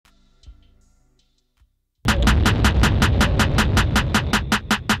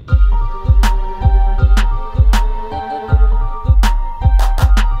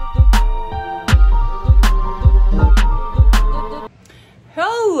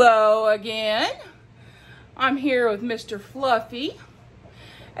Hello again. I'm here with Mr. Fluffy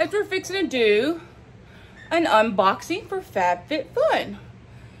as we're fixing to do an unboxing for FabFitFun.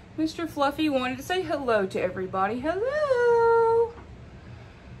 Mr. Fluffy wanted to say hello to everybody. Hello.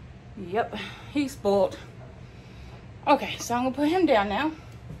 Yep, he's spoiled. Okay, so I'm gonna put him down now.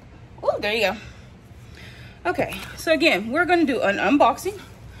 Oh, there you go. Okay, so again, we're gonna do an unboxing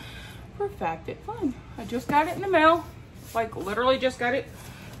for FabFitFun. I just got it in the mail. Like literally just got it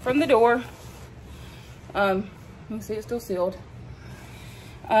from the door. You can see it's still sealed.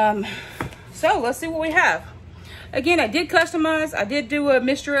 So let's see what we have. Again, I did customize. I did do a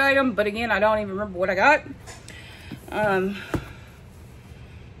mystery item, but again, I don't even remember what I got.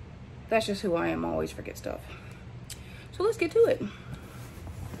 That's just who I am. I always forget stuff. So let's get to it.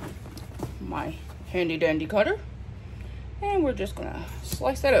 My handy dandy cutter. And we're just gonna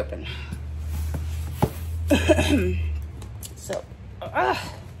slice that open. So,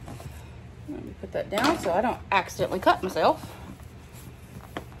 let me put that down so I don't accidentally cut myself.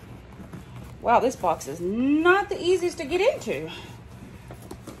 Wow, this box is not the easiest to get into.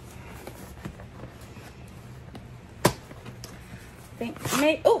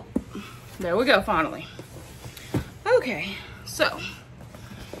 Oh, there we go, finally. Okay, so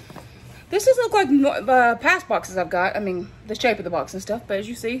this doesn't look like past boxes I've got. I mean, the shape of the box and stuff, but as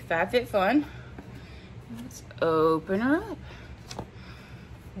you see, FabFitFun. Let's open her up.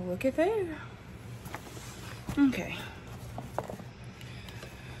 Look at there. Okay.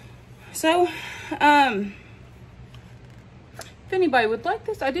 So, if anybody would like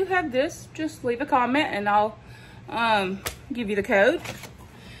this, I do have this. Just leave a comment and I'll give you the code.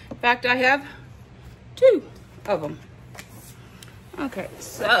 In fact, I have 2 of them. Okay,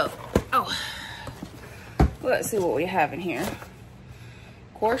 so, let's see what we have in here.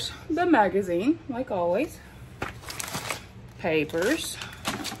 Of course, the magazine, like always. Papers.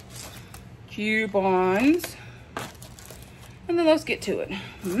 Coupons. And then let's get to it.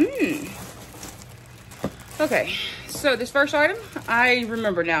 Okay, so this first item, I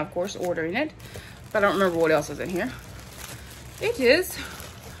remember now, of course, ordering it. But I don't remember what else is in here. It is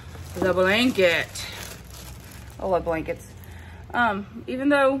the blanket. I love blankets. Even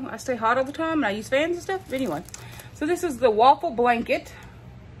though I stay hot all the time and I use fans and stuff. But anyway, so this is the waffle blanket.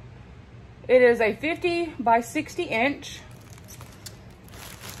 It is a 50 by 60 inch.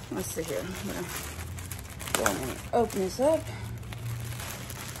 Let's see here. I'm gonna open this up.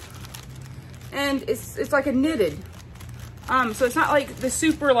 And it's like a knitted. So it's not like the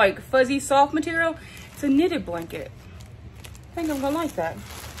super like fuzzy soft material. It's a knitted blanket. I think I'm gonna like that.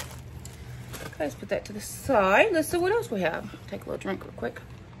 Okay, let's put that to the side. Let's see what else we have. Take a little drink real quick.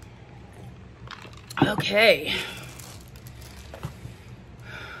 Okay.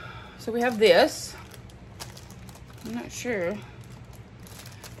 So we have this. I'm not sure.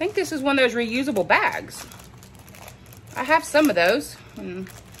 I think this is one of those reusable bags. I have some of those. And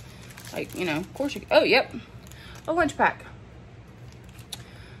like, you know, of course you, oh, yep. A lunch pack.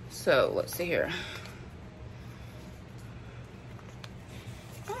 So let's see here.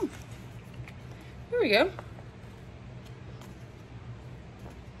 Oh, here we go.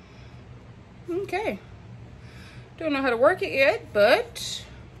 Okay. Don't know how to work it yet, but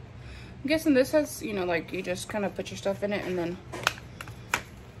I'm guessing this has, you know, like you just kind of put your stuff in it and then,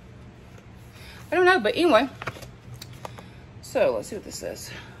 I don't know, but anyway. So let's see what this says.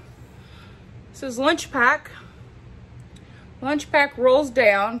 It says lunch pack. Lunch pack rolls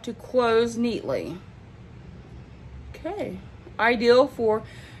down to close neatly. Okay. Ideal for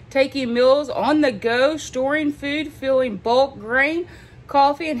taking meals on the go, storing food, filling bulk grain,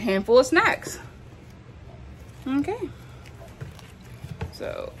 coffee, and handful of snacks. Okay.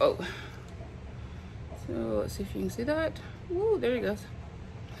 So, so let's see if you can see that. Ooh, there it goes.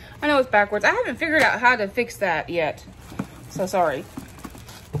 I know it's backwards. I haven't figured out how to fix that yet. So sorry.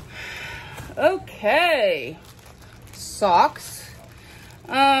 Okay. Socks.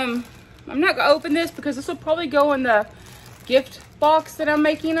 I'm not gonna open this because this will probably go in the gift box that I'm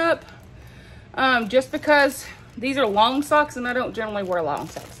making up. Just because these are long socks and I don't generally wear long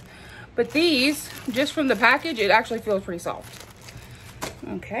socks. But these, just from the package, it actually feels pretty soft.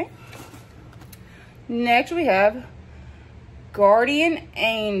 Okay. Next we have Guardian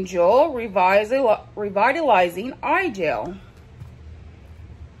Angel Revitalizing Eye Gel.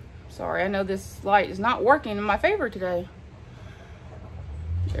 Sorry, I know this light is not working in my favor today.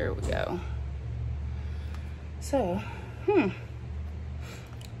 There we go. So, well,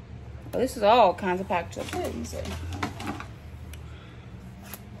 this is all kinds of packaged up. Let me see.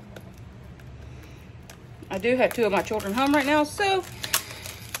 I do have 2 of my children home right now, so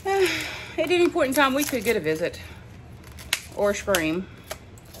at any point in time we could get a visit or a scream.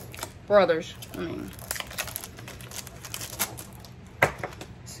 brothers. I mean, let's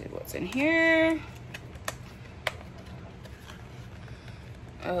see what's in here.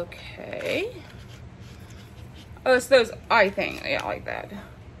 Okay. Oh, it's those eye things. Yeah, I like that.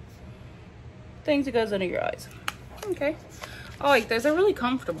 Things that goes under your eyes. Okay. I like those. They're really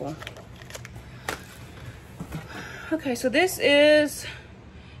comfortable. Okay, so this is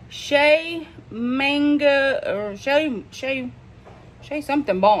Shea Mango or Shea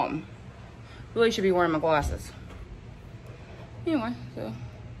something balm. Really should be wearing my glasses. Anyway, so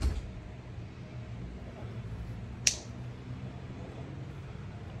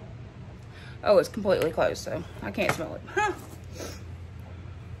oh, it's completely closed, so I can't smell it. Huh.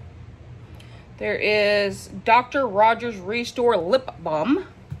 There is Dr. Rogers Restore Lip Balm.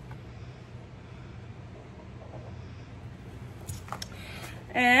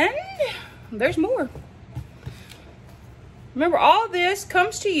 And there's more. Remember, all this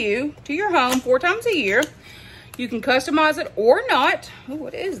comes to you, to your home, 4 times a year. You can customize it or not. Ooh,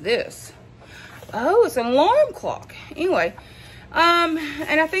 what is this? Oh, it's an alarm clock. Anyway,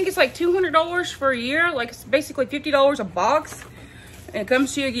 and I think it's like $200 for a year. Like, it's basically $50 a box. And it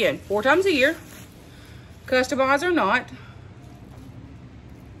comes to you again 4 times a year. Customize or not.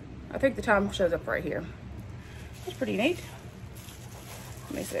 I think the time shows up right here. That's pretty neat.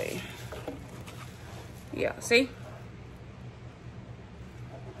 Let me see. Yeah, see?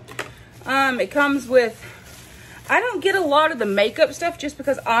 It comes with, I don't get a lot of the makeup stuff just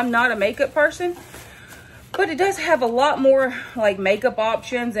because I'm not a makeup person, but it does have a lot more like makeup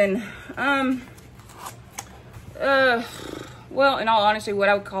options and, well, in all honesty, what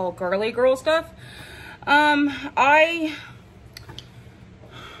I would call girly girl stuff. I'm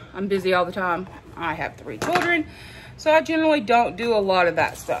busy all the time. I have 3 children, so I generally don't do a lot of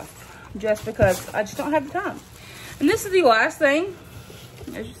that stuff just because I just don't have the time. And this is the last thing,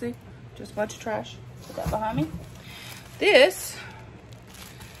 as you see, just a bunch of trash. Put that behind me. This,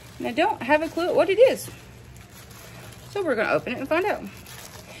 and I don't have a clue what it is. So we're gonna open it and find out.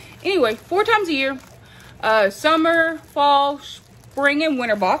 Anyway, 4 times a year, summer, fall, spring, and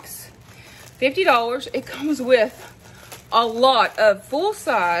winter box, $50. It comes with a lot of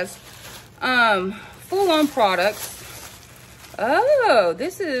full-size, full-on products. Oh,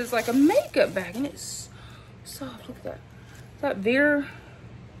 this is like a makeup bag, and it's soft. Look at that. Is that Veer?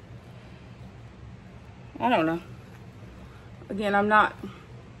 I don't know. Again, I'm not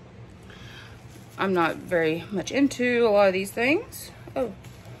very much into a lot of these things. Oh,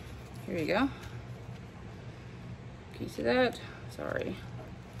 here you go. Can you see that? Sorry.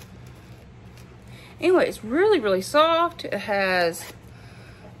 Anyway, it's really, really soft. It has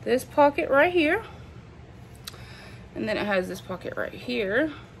this pocket right here. And then it has this pocket right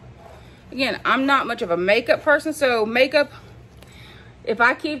here. Again, I'm not much of a makeup person, so makeup, if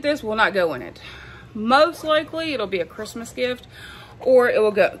I keep this, will not go in it. Most likely, it'll be a Christmas gift, or it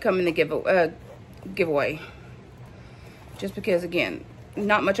will come in the giveaway. Just because, again,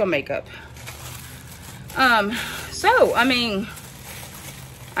 not much on makeup. So, I mean,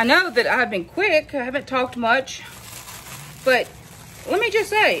 I know that I've been quick. I haven't talked much. But let me just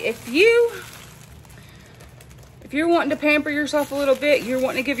say, if you're wanting to pamper yourself a little bit, you're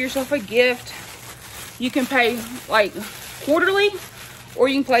wanting to give yourself a gift, you can pay like quarterly or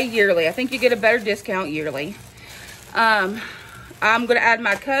you can pay yearly. I think you get a better discount yearly. I'm going to add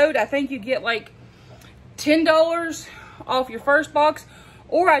my code. I think you get like $10 off your first box,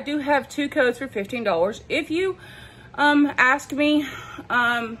 or I do have 2 codes for $15. If you ask me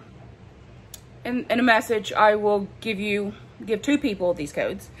in a message, I will give 2 people these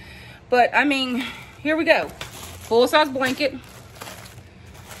codes. But I mean, here we go. Full-size blanket,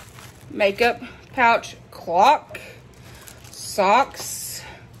 makeup pouch, clock, socks,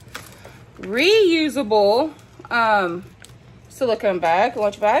 reusable silicone bag,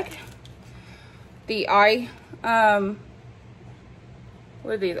 lunch bag, the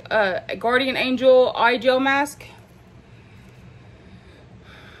what are these? Guardian Angel eye gel mask,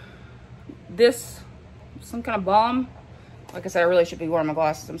 this, some kind of balm. Like I said, I really should be wearing my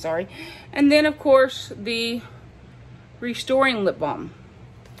glasses, I'm sorry. And then, of course, the restoring lip balm.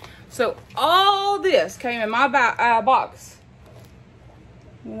 So all this came in my box.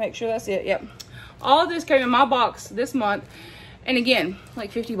 Let me make sure that's it. Yep. All this came in my box this month. And again,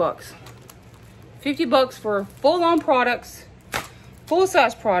 like $50. $50 for full-on products,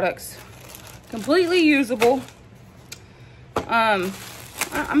 full-size products, completely usable. I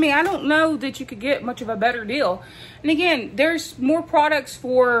mean, I don't know that you could get much of a better deal. And again, there's more products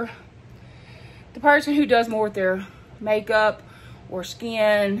for the person who does more with their makeup or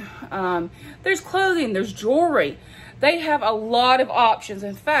skin. There's clothing, there's jewelry. they have a lot of options.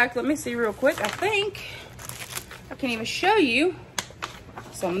 In fact, let me see real quick. I think I can even show you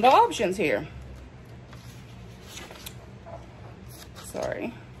some of the options here.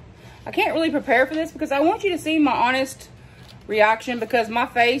 Sorry. I can't really prepare for this because I want you to see my honest reaction, because my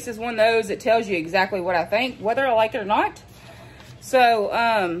face is one of those that tells you exactly what I think, whether I like it or not.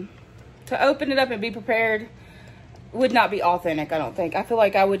 So, to open it up and be prepared would not be authentic, I don't think. I feel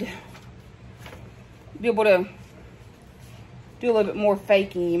like I would be able to do a little bit more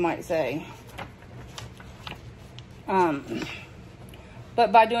faking, you might say.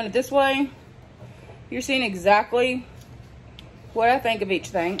 But by doing it this way, you're seeing exactly what I think of each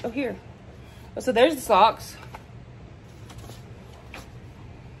thing. Oh, here. So there's the socks.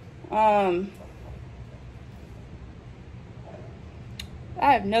 I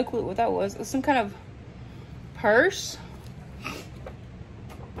have no clue what that was. It was some kind of purse.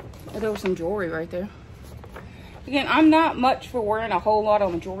 Oh, there was some jewelry right there. Again, I'm not much for wearing a whole lot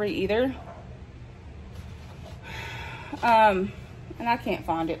of jewelry either. And I can't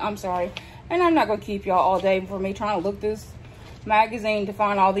find it. I'm sorry. And I'm not going to keep y'all all day for me trying to look through this magazine to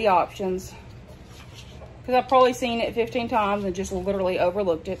find all the options. Because I've probably seen it 15 times and just literally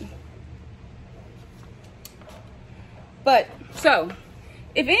overlooked it. But, so,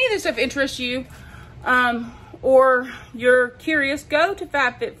 if any of this stuff interests you, or you're curious, go to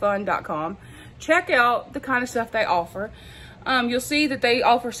fabfitfun.com. Check out the kind of stuff they offer. You'll see that they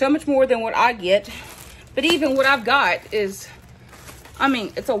offer so much more than what I get. But even what I've got is, I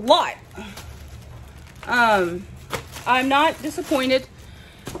mean, it's a lot. I'm not disappointed.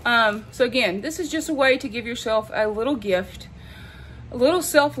 So again, this is just a way to give yourself a little gift, a little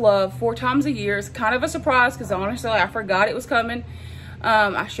self-love 4 times a year. It's kind of a surprise because honestly, I forgot it was coming.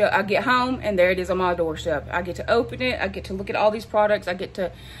 I get home and there it is on my doorstep. I get to open it. I get to look at all these products. I get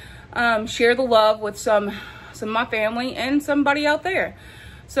to share the love with some of my family and somebody out there.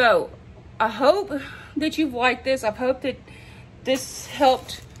 So I hope that you've liked this. I hope that this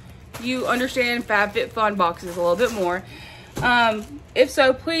helped you understand FabFitFun boxes a little bit more. If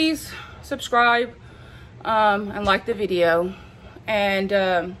so, please subscribe and like the video,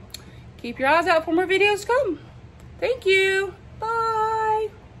 and keep your eyes out for more videos to come. Thank you.